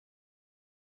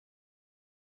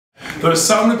There are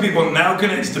so many people now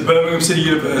connected to Birmingham City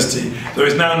University, there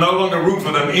is now no longer room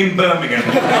for them in Birmingham.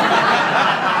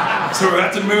 So we've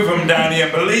had to move them down here.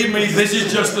 Believe me, this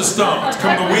is just the start.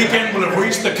 Come the weekend, we'll have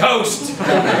reached the coast.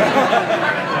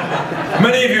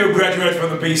 Many of you have graduated from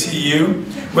the BCU,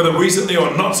 whether recently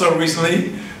or not so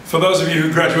recently. For those of you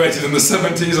who graduated in the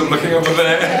 70s, I'm looking over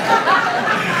there.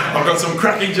 I've got some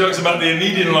cracking jokes about the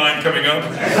Anedian line coming up.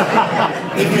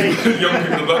 Young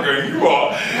people are not going,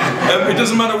 what? It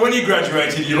doesn't matter when you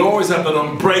graduated, you'll always have that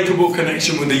unbreakable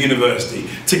connection with the university.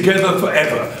 Together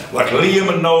forever. Like Liam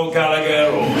and Noel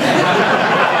Gallagher, or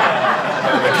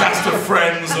the cast of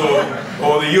Friends,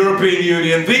 or the European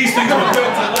Union. These things were built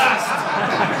to last,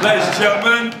 ladies and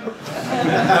gentlemen.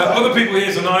 Other people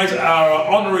here tonight are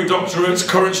honorary doctorates,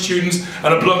 current students,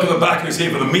 and a bloke at the back who's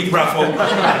here for the meat raffle.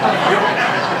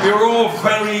 You're all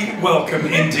very welcome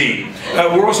indeed.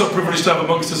 We're also privileged to have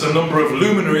amongst us a number of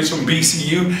luminaries from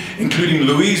BCU, including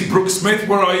Louise Brooks-Smith,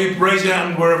 where are you? Raise your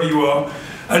hand wherever you are.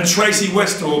 And Tracy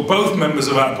Westall, both members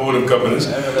of our Board of Governors.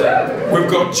 We've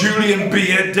got Julian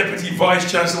Beard, Deputy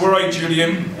Vice-Chancellor. Where are you,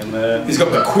 Julian? He's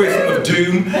got the quiff of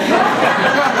doom. We've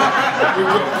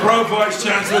got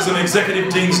Pro-Vice-Chancellors and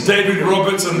Executive Deans David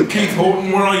Roberts and Keith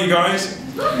Horton. Where are you guys?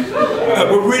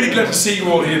 We're really glad to see you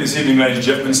all here this evening, ladies and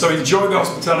gentlemen. So enjoy the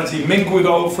hospitality, mingle with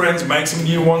old friends, make some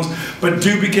new ones, but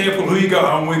do be careful who you go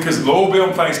home with, because they'll all be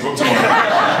on Facebook tomorrow.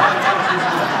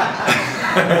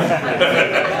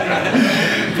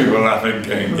 People are laughing,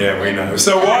 going, yeah, we know.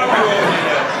 So why are we all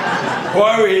here?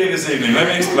 Why are we here this evening? Let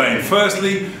me explain.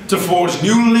 Firstly, to forge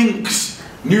new links,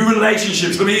 new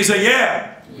relationships. Let me hear you say, yeah.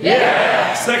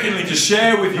 Yeah. Secondly, to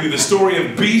share with you the story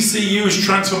of BCU's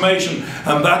transformation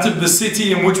and that of the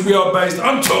city in which we are based.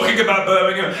 I'm talking about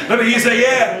Birmingham. Let me hear you say,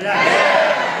 yeah.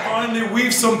 Yeah. Finally,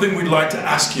 we've something we'd like to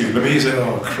ask you. Let me hear you say,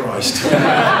 oh, Christ.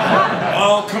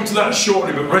 I'll come to that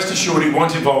shortly, but rest assured it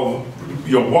won't involve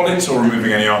your wallets or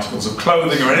removing any articles of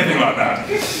clothing or anything like that.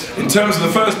 In terms of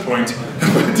the first point,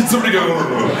 did somebody go,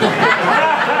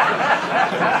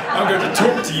 I'm going to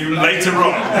talk to you later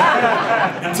on.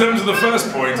 In terms of the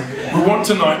first point, we want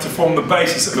tonight to form the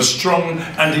basis of a strong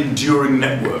and enduring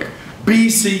network.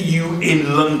 BCU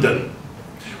in London,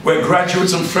 where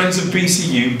graduates and friends of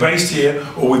BCU based here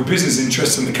or with business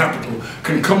interests in the capital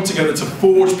can come together to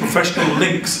forge professional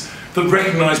links that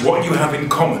recognise what you have in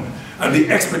common and the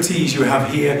expertise you have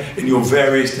here in your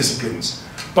various disciplines.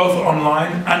 Both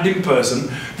online and in person,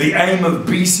 the aim of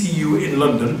BCU in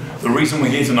London, the reason we're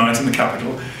here tonight in the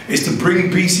capital, is to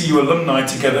bring BCU alumni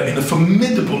together in a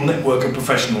formidable network of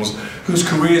professionals whose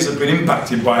careers have been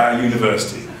impacted by our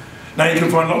university. Now you can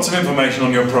find lots of information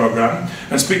on your programme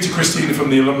and speak to Christina from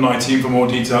the alumni team for more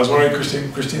details. All right,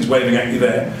 Christine? Christine's waving at you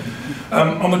there.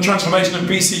 On the transformation of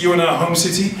BCU in our home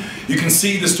city, you can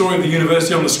see the story of the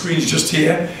university on the screens just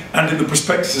here and in the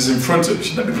prospectuses in front of,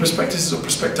 should that be prospectuses or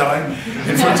prospecti?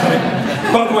 In front of me.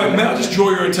 By the way, may I just draw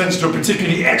your attention to a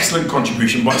particularly excellent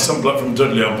contribution by some bloke from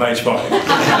Dudley on page 5.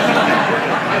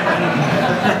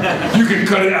 You can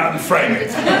cut it out and frame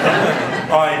it.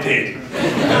 I did.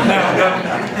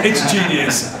 Now, it's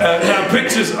genius. Now,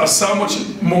 pictures are so much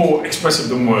more expressive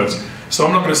than words, so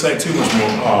I'm not going to say too much more.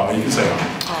 Ah, you can say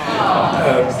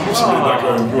something like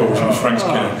a Frank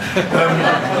Skinner.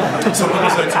 So I'm not going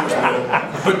to say too much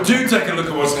more. But do take a look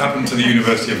at what's happened to the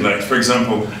University of Leeds. For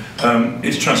example,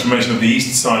 its transformation of the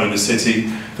east side of the city.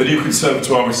 The new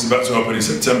conservatoire, which is about to open in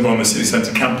September on the city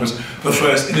centre campus, the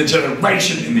first in a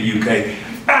generation in the UK.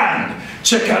 And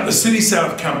check out the City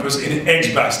South campus in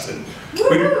Edgbaston.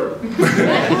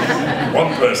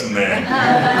 One person there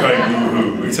going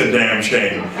woo-hoo, it's a damn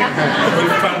shame.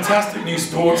 With fantastic new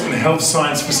sports and health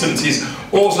science facilities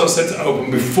also set to open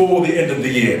before the end of the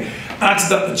year. Add to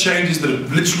that the changes that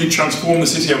have literally transformed the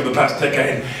city over the past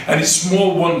decade, and it's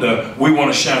small wonder we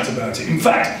want to shout about it. In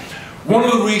fact, one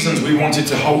of the reasons we wanted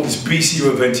to hold this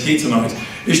BCU event here tonight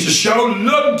is to show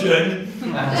London,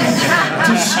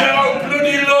 to show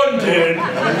bloody London,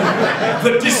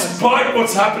 that despite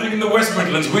what's happening in the West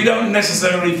Midlands, we don't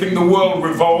necessarily think the world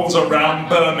revolves around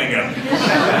Birmingham.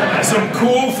 Some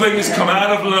cool things come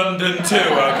out of London too,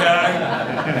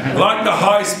 okay? Like the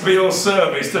high-speed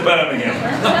service to Birmingham.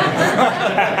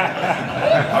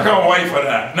 I can't wait for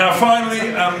that. Now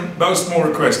finally, those small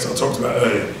requests I talked about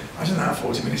earlier. I don't have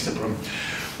 40 minutes to run.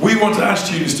 We want to ask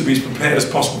students to be as prepared as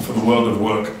possible for the world of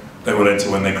work they will enter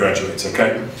when they graduate,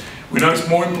 okay? We know it's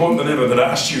more important than ever that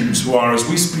our students, who are, as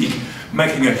we speak,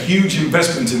 making a huge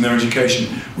investment in their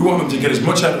education, we want them to get as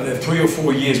much out of their 3 or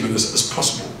 4 years with us as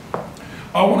possible.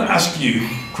 I want to ask you,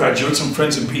 graduates and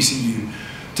friends of BCU,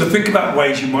 to think about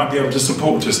ways you might be able to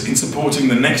support us in supporting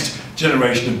the next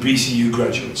generation of BCU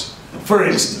graduates. For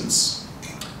instance,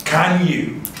 can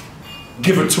you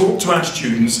give a talk to our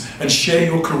students, and share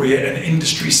your career and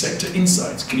industry sector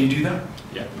insights. Can you do that?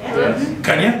 Yeah.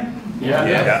 Can you?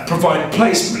 Yeah. Provide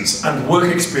placements and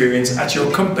work experience at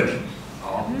your company.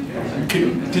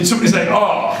 Did somebody say,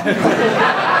 "Ah"?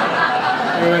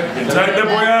 Take the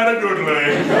boy out of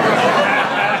Dudley.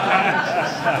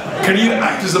 Can you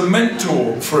act as a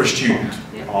mentor for a student?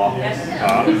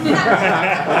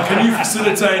 Can you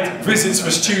facilitate visits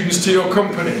for students to your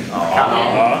company? If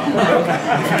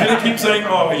you're going to keep saying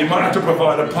 "oh," you might have to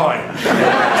provide a pie.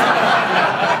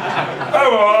 Oh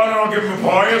well, I'll give them a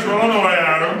pie as well on the way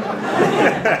out.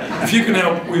 If you can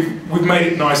help, we've made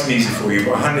it nice and easy for you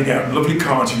by handing out lovely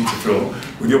cards for you to fill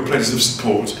with your pledges of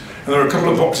support. And there are a couple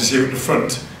of boxes here at the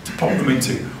front to pop them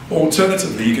into.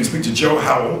 Alternatively, you can speak to Jo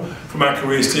Howell from our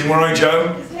careers team. Where are you,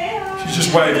 Jo? She's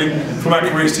just waving, from our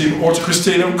careers team, or to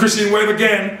Christina. Christina, wave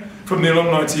again, from the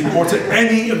alumni team, or to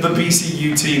any of the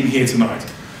BCU team here tonight.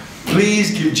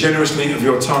 Please give generously of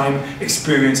your time,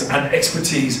 experience and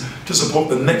expertise to support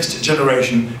the next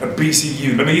generation of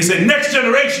BCU. Let me hear you say, next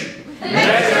generation!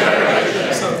 Next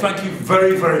generation! So thank you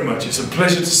very, very much. It's a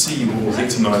pleasure to see you all here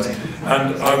tonight.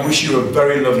 And I wish you a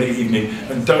very lovely evening.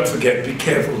 And don't forget, be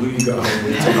careful who you go home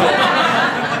with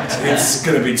tonight. It's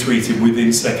going to be tweeted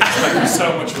within seconds. Thank you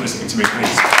so much for listening to me,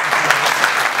 please.